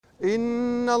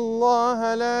إن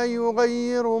الله لا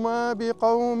يغير ما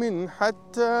بقوم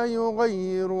حتى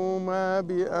يغيروا ما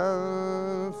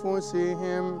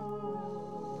بأنفسهم.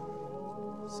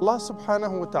 Allah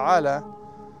subhanahu wa ta'ala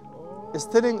is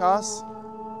telling us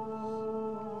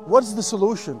what's the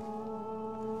solution.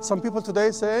 Some people today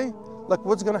say, like,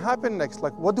 what's going to happen next?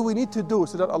 Like, what do we need to do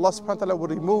so that Allah subhanahu wa ta'ala will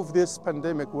remove this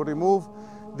pandemic, will remove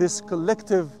this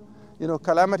collective,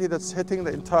 calamity that's hitting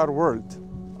the entire world?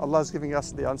 Allah is giving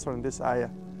us the answer in this ayah.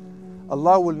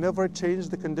 Allah will never change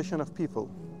the condition of people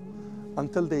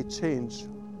until they change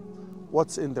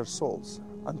what's in their souls,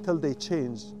 until they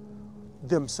change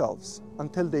themselves,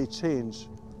 until they change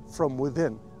from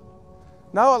within.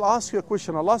 Now I'll ask you a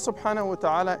question. Allah subhanahu wa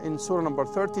ta'ala in surah number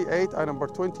 38 and number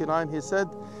 29, He said,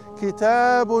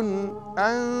 كِتَابٌ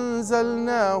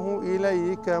أَنزَلْنَاهُ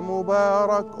إِلَيْكَ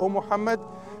مُبَارَكٌ. O Muhammad,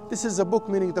 this is a book,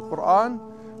 meaning the Quran.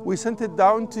 We sent it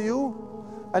down to you,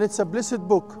 and it's a blessed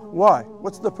book. Why?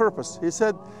 What's the purpose? He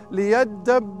said,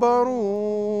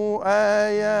 لِيَدَّبَّرُوا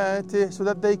آيَاتِهِ, so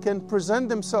that they can present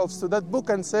themselves to that book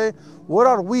and say, what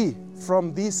are we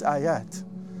from these ayat?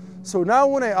 So now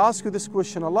when I ask you this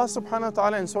question, Allah subhanahu wa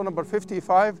ta'ala in surah number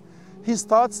 55, He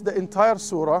starts the entire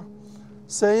surah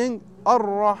saying,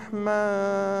 Ar-Rahman.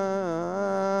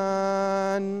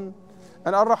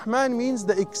 And Ar-Rahman means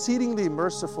the exceedingly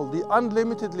merciful, the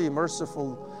unlimitedly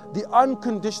merciful, the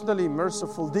unconditionally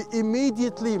merciful, the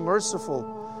immediately merciful.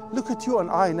 Look at you and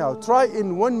I now. Try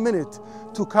in 1 minute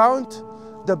to count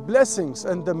the blessings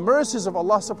and the mercies of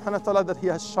Allah subhanahu wa ta'ala that He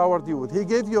has showered you with. He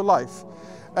gave you life,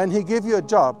 and He gave you a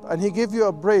job, and He gave you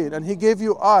a brain, and He gave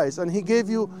you eyes, and He gave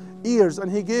you ears,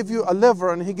 and He gave you a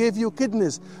liver, and He gave you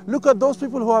kidneys. Look at those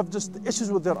people who have just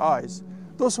issues with their eyes,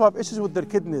 those who have issues with their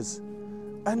kidneys,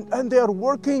 and they are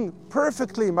working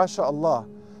perfectly, mashallah.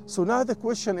 So now the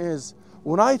question is,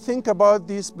 when I think about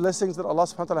these blessings that Allah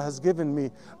subhanahu wa ta'ala has given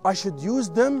me, I should use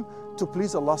them to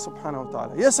please Allah subhanahu wa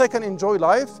ta'ala. Yes, I can enjoy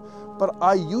life, but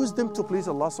I use them to please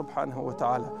Allah subhanahu wa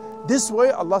ta'ala. This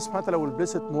way, Allah subhanahu wa ta'ala will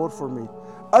bless it more for me.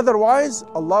 Otherwise,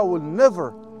 Allah will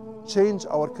never change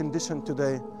our condition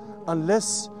today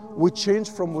unless we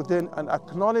change from within and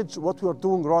acknowledge what we are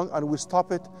doing wrong, and we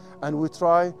stop it, and we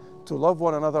try to love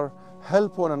one another,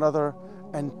 help one another,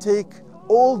 and take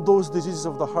all those diseases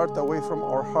of the heart away from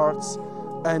our hearts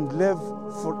and live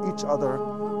for each other.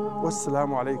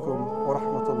 Wassalamu alaikum wa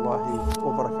rahmatullahi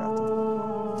wa barakatuh.